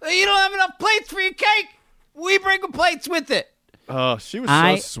it? You don't have enough plates for your cake? We bring the plates with it." Oh, she was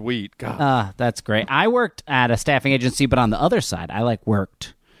so sweet. God. That's great. I worked at a staffing agency, but on the other side, I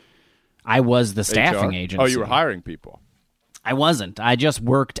was the staffing HR? agency. Oh, you were hiring people. I wasn't. I just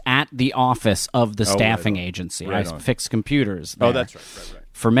worked at the office of the staffing agency. I fixed computers there. Oh, that's right.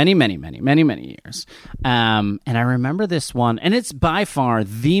 For many, many, many, many, many years. And I remember this one, and it's by far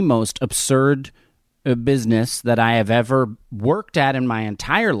the most absurd business that I have ever worked at in my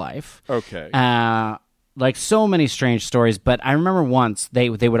entire life. Okay. Like so many strange stories, but I remember once they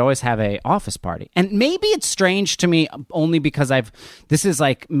would always have a office party, and maybe it's strange to me only because this is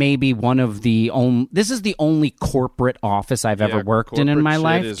like maybe this is the only corporate office I've ever worked in my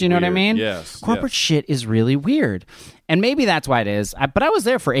life. Do you know what I mean? Yes. Corporate shit is really weird, and maybe that's why it is. But I was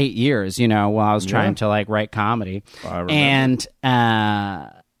there for 8 years, while I was trying to like write comedy, I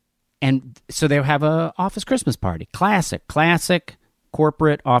remember. And so they have a office Christmas party, classic.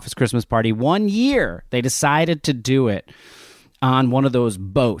 corporate office Christmas party. One year, they decided to do it on one of those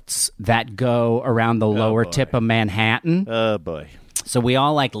boats that go around the lower tip of Manhattan. Oh, boy. So we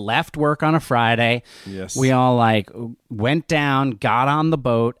all like left work on a Friday. Yes. We all like went down, got on the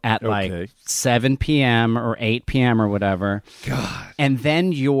boat at like 7 p.m. or 8 p.m. or whatever. God. And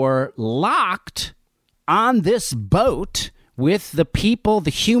then you're locked on this boat with the people,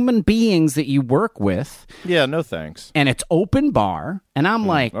 the human beings that you work with. Yeah, no thanks. And it's open bar. And I'm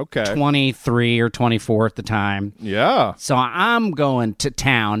like okay. 23 or 24 at the time. Yeah. So I'm going to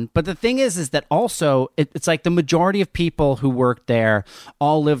town. But the thing is that also it's like the majority of people who worked there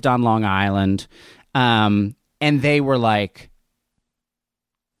all lived on Long Island. And they were like,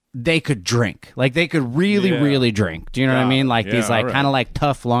 they could drink. Like they could really drink. Do you know what I mean? Like these like kind of like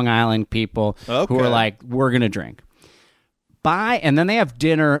tough Long Island people who are like, we're going to drink. And then they have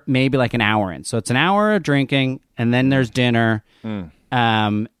dinner maybe like an hour in. So it's an hour of drinking, and then there's dinner,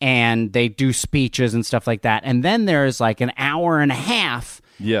 and they do speeches and stuff like that. And then there's like an hour and a half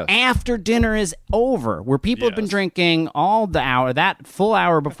after dinner is over, where people have been drinking all the hour, that full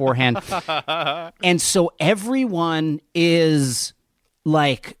hour beforehand. And so everyone is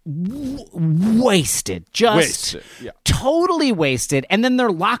like wasted, just totally wasted, and then they're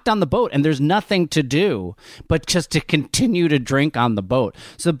locked on the boat and there's nothing to do but just to continue to drink on the boat.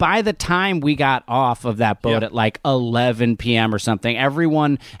 So by the time we got off of that boat at like 11 p.m. or something,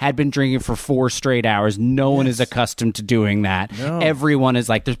 everyone had been drinking for 4 straight hours. No one is accustomed to doing that. Everyone is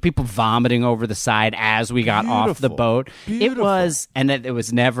like, there's people vomiting over the side as we got off the boat. It was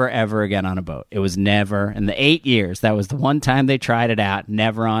never ever again on a boat. It was never, in the 8 years, that was the one time they tried it out.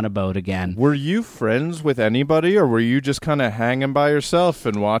 Never on a boat again. Were you friends with anybody, or were you just kind of hanging by yourself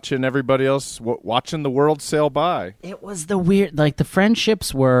and watching everybody else, watching the world sail by? It was the weird, like the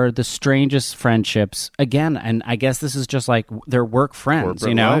friendships were the strangest friendships. Again, and I guess this is just like their work friends, corporate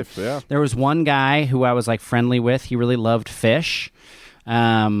you know? Life, yeah. There was one guy who I was like friendly with. He really loved fish.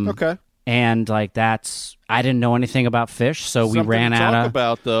 Okay. And like I didn't know anything about fish, so we ran out of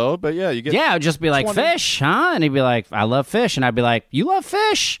about though. But yeah, you get I'd just be like 20... fish, huh? And he'd be like, I love fish, and I'd be like, you love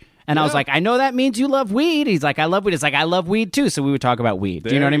fish? And I was like, I know that means you love weed. He's like, I love weed. It's like, I love weed too. So we would talk about weed.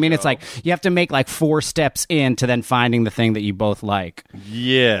 Do you know what I mean? It's like you have to make like 4 steps into then finding the thing that you both like.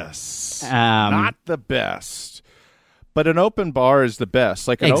 Yes, not the best. But an open bar is the best.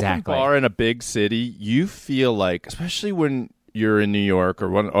 Like an open bar in a big city, you feel like, especially when you're in New York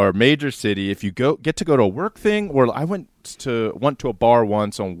or a major city, if you get to go to a work thing, or I went to a bar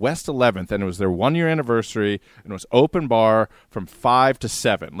once on West 11th, and it was their 1-year anniversary, and it was open bar from 5 to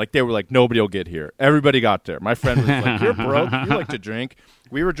 7. Like they were like, nobody will get here. Everybody got there. My friend was like, you're broke. You like to drink.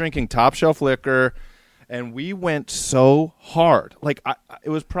 We were drinking top shelf liquor, and we went so hard. Like it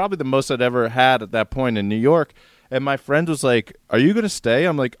was probably the most I'd ever had at that point in New York. And my friend was like, are you going to stay?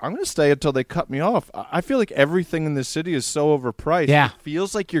 I'm like, I'm going to stay until they cut me off. I feel like everything in this city is so overpriced. Yeah. It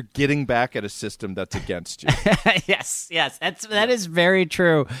feels like you're getting back at a system that's against you. Yes. That is very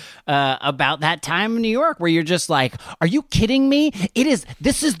true about that time in New York where you're just like, are you kidding me?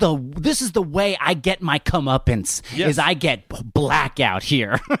 This is the way I get my comeuppance, is I get blackout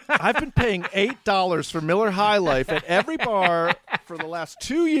here. I've been paying $8 for Miller High Life at every bar for the last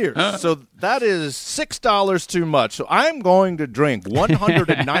 2 years. So that is $6 too much. So I'm going to drink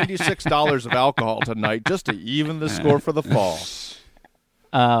 $196 of alcohol tonight just to even the score for the fall.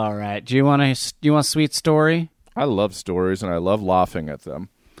 All right. Do you want a sweet story? I love stories, and I love laughing at them.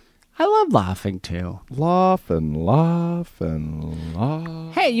 I love laughing, too. Laugh and laugh.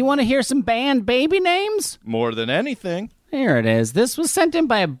 Hey, you want to hear some band baby names? More than anything. Here it is. This was sent in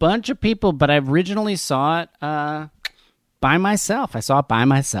by a bunch of people, but I originally saw it by myself. I saw it by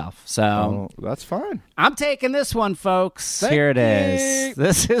myself. So that's fine. I'm taking this one, folks. Thank Here it you. is.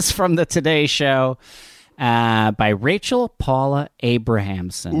 This is from the Today Show by Rachel Paula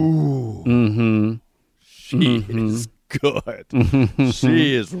Abrahamson. Ooh. Mm-hmm. She is good.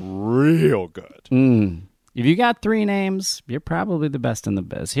 She is real good. If you got 3 names, you're probably the best in the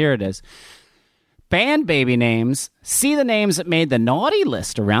biz. Here it is. Band baby names. See the names that made the naughty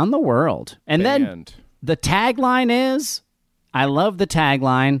list around the world. And then the tagline is, I love the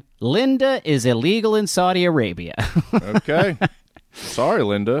tagline, Linda is illegal in Saudi Arabia. Okay. Sorry,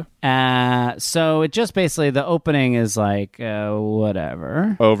 Linda. So it just basically, the opening is like,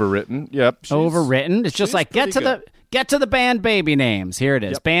 whatever. Overwritten. Yep. Overwritten. It's just like, get to the band baby names. Here it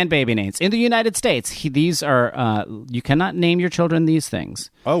is. Yep. Band baby names. In the United States, these are, you cannot name your children these things.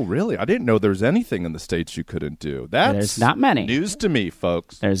 Oh, really? I didn't know there was anything in the States you couldn't do. There's not many. News to me,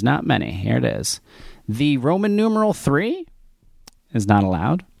 folks. There's not many. Here it is. The Roman numeral 3 is not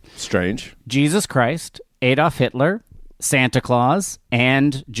allowed. Strange. Jesus Christ, Adolf Hitler, Santa Claus,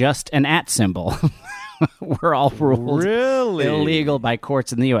 and just an @ symbol were all ruled Really? illegal by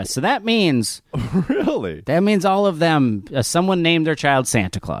courts in the U.S. So that means Really? all of them, someone named their child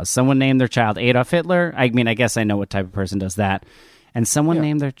Santa Claus. Someone named their child Adolf Hitler. I mean, I guess I know what type of person does that. And someone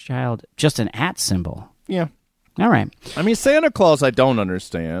named their child just an @ symbol. Yeah. All right. I mean, Santa Claus I don't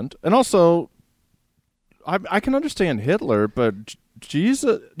understand. And also, I can understand Hitler, but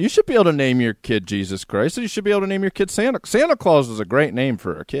Jesus, you should be able to name your kid Jesus Christ, and you should be able to name your kid Santa. Santa Claus is a great name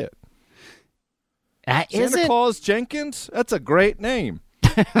for a kid. Santa Claus Jenkins? That's a great name.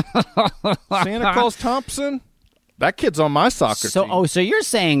 Santa Claus Thompson? That kid's on my soccer team. So you're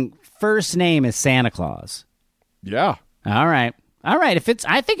saying first name is Santa Claus? Yeah. All right. I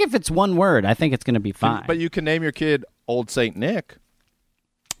think if it's one word, I think it's going to be fine. But you can name your kid Old Saint Nick.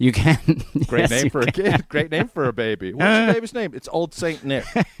 You can. Great name for a kid. Great name for a baby. What's your baby's name? It's Old Saint Nick.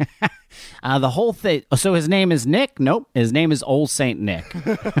 The whole thing. So his name is Nick? Nope. His name is Old Saint Nick.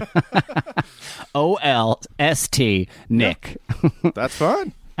 OLST Nick. That's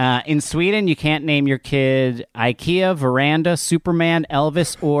fine. In Sweden, you can't name your kid IKEA, Veranda, Superman,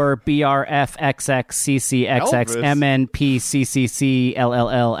 Elvis, or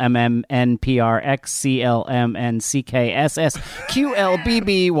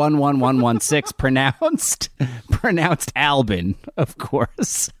pronounced Albin, of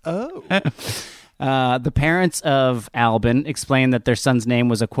course. Oh. The parents of Albin explained that their son's name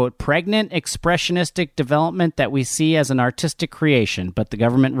was a, quote, pregnant, expressionistic development that we see as an artistic creation, but the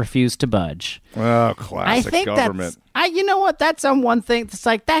government refused to budge. Oh, classic I think government. you know what? That's on one thing. It's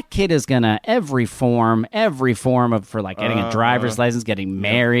like that kid is going to, every form of, for like getting a driver's license, getting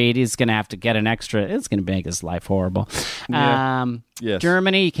married, he's going to have to get an extra. It's going to make his life horrible. Yeah. Yes.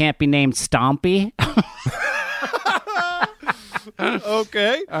 Germany, you can't be named Stompy.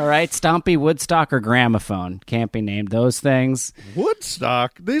 Okay. All right, Stompy, Woodstock, or Gramophone. Can't be named those things.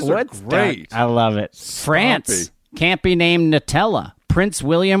 Woodstock. These Woodstock. are great. I love it. France. Can't be named Nutella, Prince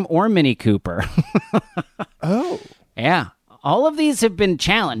William, or Mini Cooper. Oh. Yeah. All of these have been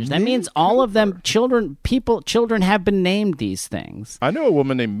challenged. That means all of them, children have been named these things. I know a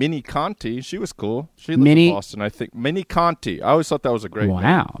woman named Minnie Conti. She was cool. She lives in Boston, I think. Minnie Conti. I always thought that was a great name.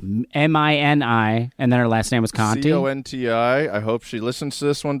 Wow. MINI, and then her last name was Conti. CONTI. I hope she listens to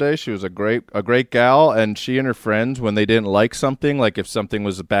this one day. She was a great gal, and she and her friends, when they didn't like something, like if something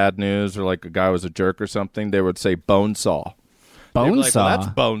was bad news or like a guy was a jerk or something, they would say Bonesaw. Bonesaw. Well, that's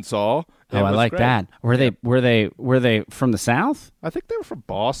Bonesaw. Oh, I like that. Were they from the South? I think they were from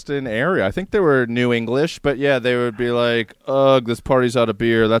Boston area. I think they were New English, but yeah, they would be like, "Ugh, this party's out of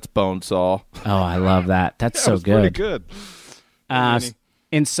beer. That's Bonesaw." Oh, I love that. That's so good. good. Pretty good.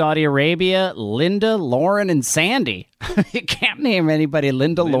 In Saudi Arabia, Linda, Lauren, and Sandy. You can't name anybody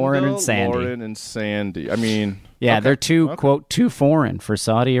Linda, Lauren, and Sandy. Lauren and Sandy. I mean, yeah, they're quote, too foreign for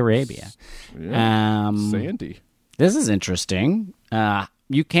Saudi Arabia. Yeah. Sandy. This is interesting.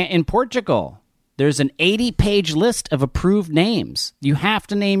 You can't in Portugal. There's an 80-page list of approved names. You have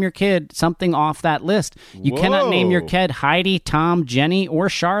to name your kid something off that list. You cannot name your kid Heidi, Tom, Jenny, or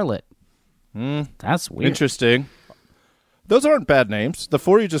Charlotte. That's weird. Interesting. Those aren't bad names. The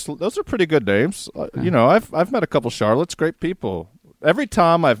four those are pretty good names. You know, I've met a couple Charlottes, great people. Every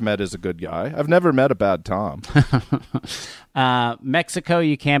Tom I've met is a good guy. I've never met a bad Tom. Mexico,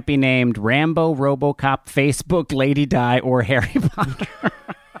 you can't be named Rambo, RoboCop, Facebook, Lady Di, or Harry Potter.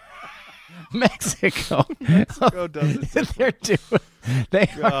 Mexico does it. They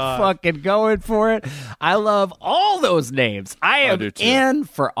are fucking going for it. I love all those names. I am in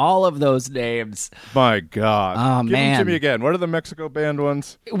for all of those names. My God. Oh, Give man. them to me again. What are the Mexico band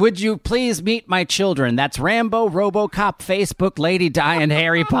ones? Would you please meet my children? That's Rambo, RoboCop, Facebook, Lady Di, and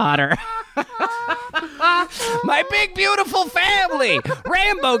Harry Potter. My big, beautiful family.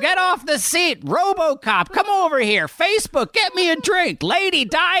 Rambo, get off the seat. RoboCop, come over here. Facebook, get me a drink. Lady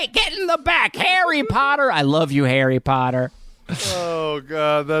Di, get in the back. Harry Potter, I love you, Harry Potter. Oh,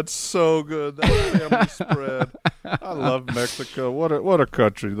 God, that's so good. That family spread. I love Mexico. What a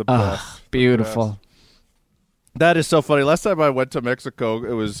country. The best. Beautiful. The best. That is so funny. Last time I went to Mexico,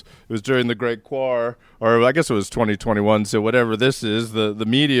 it was during the Great Quar, or I guess it was 2021, so whatever this is, the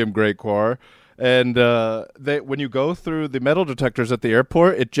medium Great Quar. And when you go through the metal detectors at the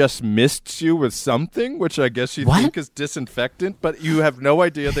airport, it just mists you with something, which I guess you think is disinfectant, but you have no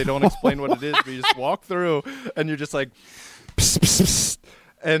idea. They don't explain what it is. But you just walk through, and you're just like, psst, psst, psst.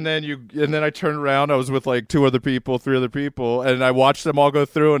 And then I turned around. I was with like 3 other people, and I watched them all go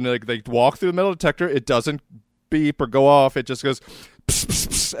through, and like they walk through the metal detector. It doesn't beep or go off. It just goes pss, pss,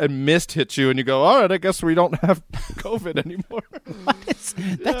 pss, and mist hits you, and you go, all right, I guess we don't have COVID anymore. That's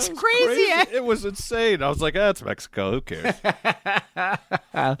It was crazy. It was insane. I was like, it's Mexico. Who cares?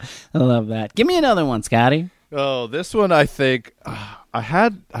 I love that. Give me another one, Scotty. Oh, this one I think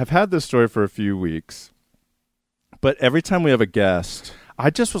I've had this story for a few weeks, but every time we have a guest, I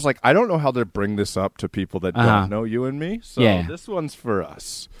just was like, I don't know how to bring this up to people that don't know you and me. So this one's for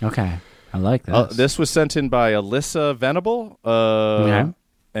us. Okay. I like this. This was sent in by Alyssa Venable,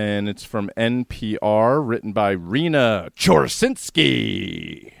 and it's from NPR, written by Rena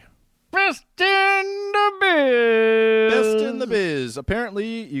Chorsinski. Best in the biz. Best in the biz.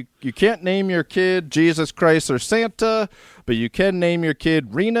 Apparently, you can't name your kid Jesus Christ or Santa, but you can name your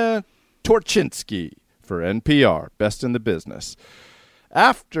kid Rena Torchinsky for NPR. Best in the business.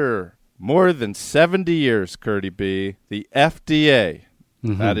 After more than 70 years, Curdy B., the FDA,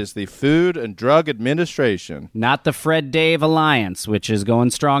 that is the Food and Drug Administration. Not the Fred Dave Alliance, which is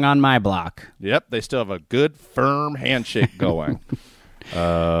going strong on my block. Yep, they still have a good, firm handshake going.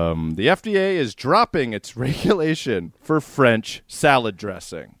 The FDA is dropping its regulation for French salad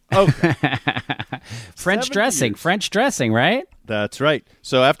dressing. Okay. French dressing, right? That's right.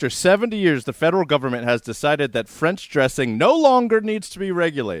 So after 70 years, the federal government has decided that French dressing no longer needs to be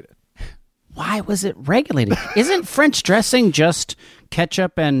regulated. Why was it regulated? Isn't French dressing just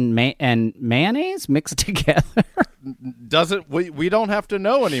ketchup and mayonnaise mixed together? We don't have to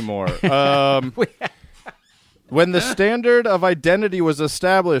know anymore. When the standard of identity was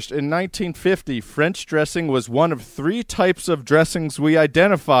established in 1950, French dressing was one of 3 types of dressings we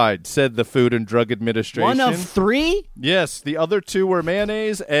identified, said the Food and Drug Administration. One of 3? Yes, the other 2 were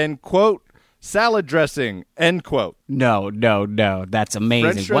mayonnaise and, quote, salad dressing, end quote. No. That's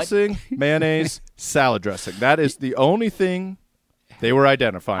amazing. French dressing, mayonnaise, salad dressing. That is the only thing they were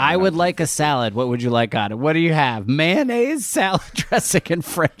identifying. I would like a salad. What would you like on it? What do you have? Mayonnaise, salad dressing, and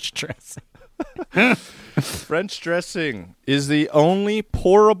French dressing. French dressing is the only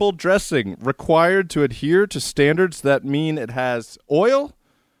pourable dressing required to adhere to standards that mean it has oil,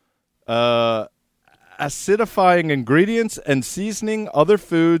 acidifying ingredients, and seasoning. Other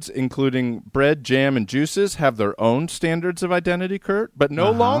foods, including bread, jam, and juices, have their own standards of identity, Kurt, but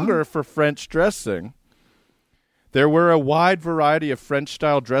no longer for French dressing. There were a wide variety of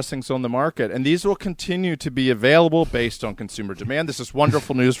French-style dressings on the market, and these will continue to be available based on consumer demand. This is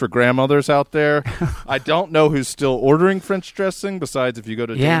wonderful news for grandmothers out there. I don't know who's still ordering French dressing, besides if you go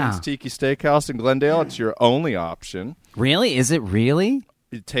to Damon's Tiki Steakhouse in Glendale, it's your only option. Really? Is it really?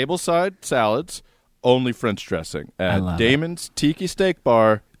 Tableside salads, only French dressing at Damon's Tiki Steak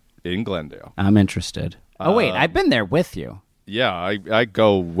Bar in Glendale. I'm interested. Oh, wait, I've been there with you. Yeah, I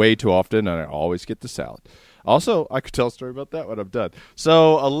go way too often, and I always get the salad. Also, I could tell a story about that when I'm done.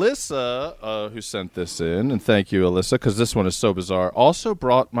 So Alyssa, who sent this in, and thank you, Alyssa, because this one is so bizarre, also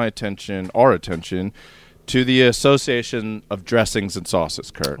brought our attention, to the Association of Dressings and Sauces,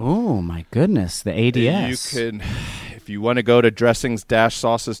 Kurt. Oh, my goodness, the ADS. You can, if you want to go to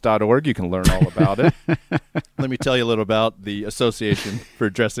dressings-sauces.org, you can learn all about it. Let me tell you a little about the Association for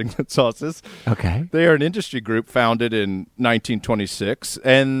Dressings and Sauces. Okay. They are an industry group founded in 1926,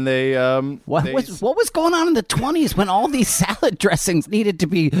 and they what was going on in the 20s when all these salad dressings needed to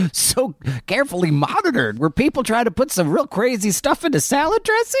be so carefully monitored? Were people trying to put some real crazy stuff into salad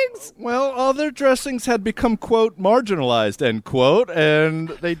dressings? Well, other dressings had become, quote, marginalized, end quote, and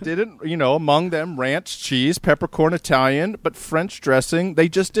they didn't, among them ranch, cheese, peppercorn, Italian, but French dressing, they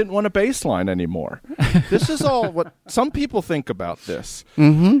just didn't want a baseline anymore. This is all what some people think about this.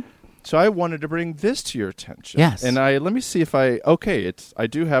 Mm-hmm. So I wanted to bring this to your attention. Yes. And let me see if I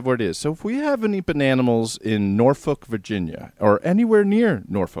do have what it is. So if we have any Bananimals in Norfolk, Virginia, or anywhere near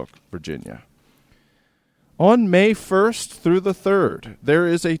Norfolk, Virginia, on May 1st through the 3rd, there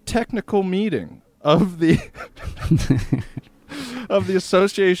is a technical meeting of the of the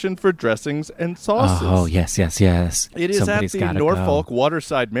Association for Dressings and Sauces. Oh, yes. It is Somebody's at the Norfolk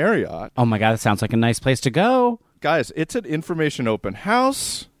Waterside Marriott. Oh, my God, that sounds like a nice place to go. Guys, it's an information open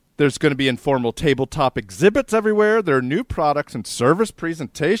house. There's going to be informal tabletop exhibits everywhere. There are new products and service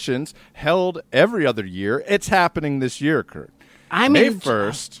presentations held every other year. It's happening this year, Kurt. May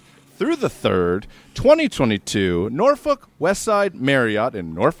 1st through the 3rd, 2022, Norfolk Westside Marriott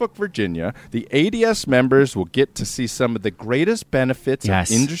in Norfolk, Virginia. The ADS members will get to see some of the greatest benefits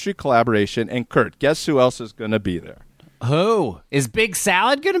of industry collaboration. And, Kurt, guess who else is going to be there? Who? Is Big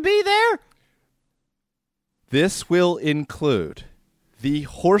Salad going to be there? This will include the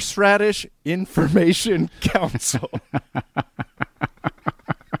Horseradish Information Council.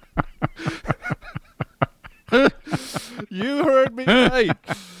 You heard me right.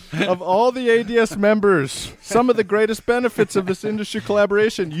 Of all the ADS members, Some of the greatest benefits of this industry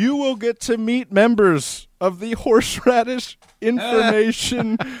collaboration, you will get to meet members of the Horseradish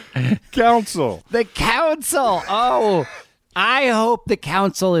Information Council. The council. Oh, I hope the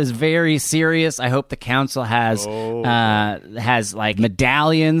council is very serious. I hope the council has like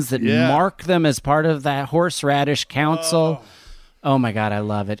medallions that mark them as part of that Horseradish Council. Oh my God, I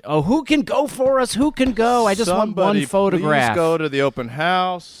love it. Oh, who can go for us? Who can go? I just want one photograph. Please go to the open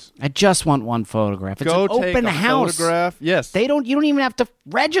house. I just want one photograph. It's an open house. Photograph. Yes. You don't even have to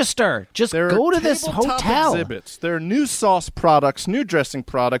register. Just go to this hotel. Exhibits. There are new sauce products, new dressing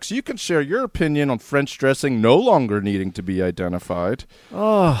products. You can share your opinion on French dressing no longer needing to be identified.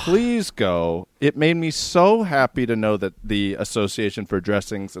 Oh. Please go. It made me so happy to know that the Association for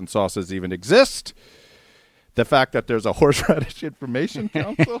Dressings and Sauces even exists. The fact that there's a Horseradish Information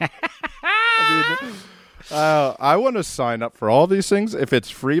Council. I want to sign up for all these things. If it's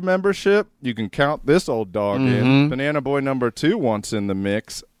free membership, you can count this old dog in. Banana Boy number 2 wants in the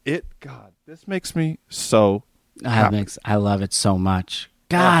mix. God, this makes me so happy. I love it so much.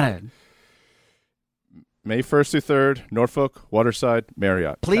 Got it. May 1st through 3rd, Norfolk, Waterside,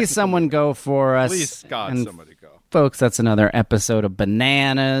 Marriott. Please, someone go for us. Please, God, somebody go. Folks, that's another episode of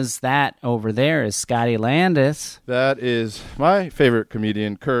Bananas. That over there is Scotty Landis. That is my favorite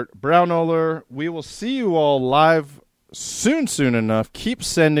comedian, Kurt Braunohler. We will see you all live soon enough. Keep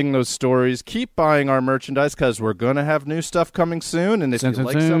sending those stories. Keep buying our merchandise because we're going to have new stuff coming soon. And if you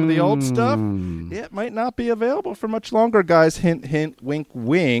like some of the old stuff, it might not be available for much longer, guys. Hint, hint, wink,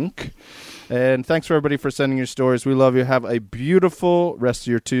 wink. And thanks for everybody for sending your stories. We love you. Have a beautiful rest of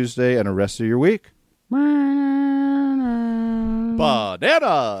your Tuesday and a rest of your week.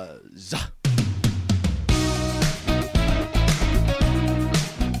 Bananas!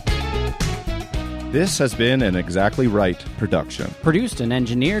 This has been an Exactly Right production. Produced and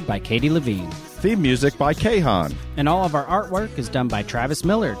engineered by Katie Levine. Theme music by Kahan. And all of our artwork is done by Travis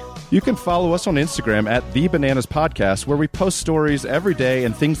Millard. You can follow us on Instagram at The Bananas Podcast, where we post stories every day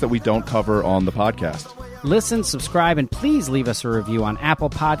and things that we don't cover on the podcast. Listen, subscribe, and please leave us a review on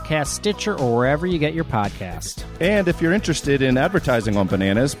Apple Podcasts, Stitcher, or wherever you get your podcast. And if you're interested in advertising on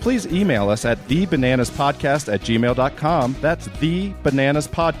Bananas, please email us at thebananaspodcast@gmail.com. That's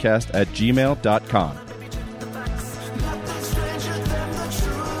thebananaspodcast@gmail.com.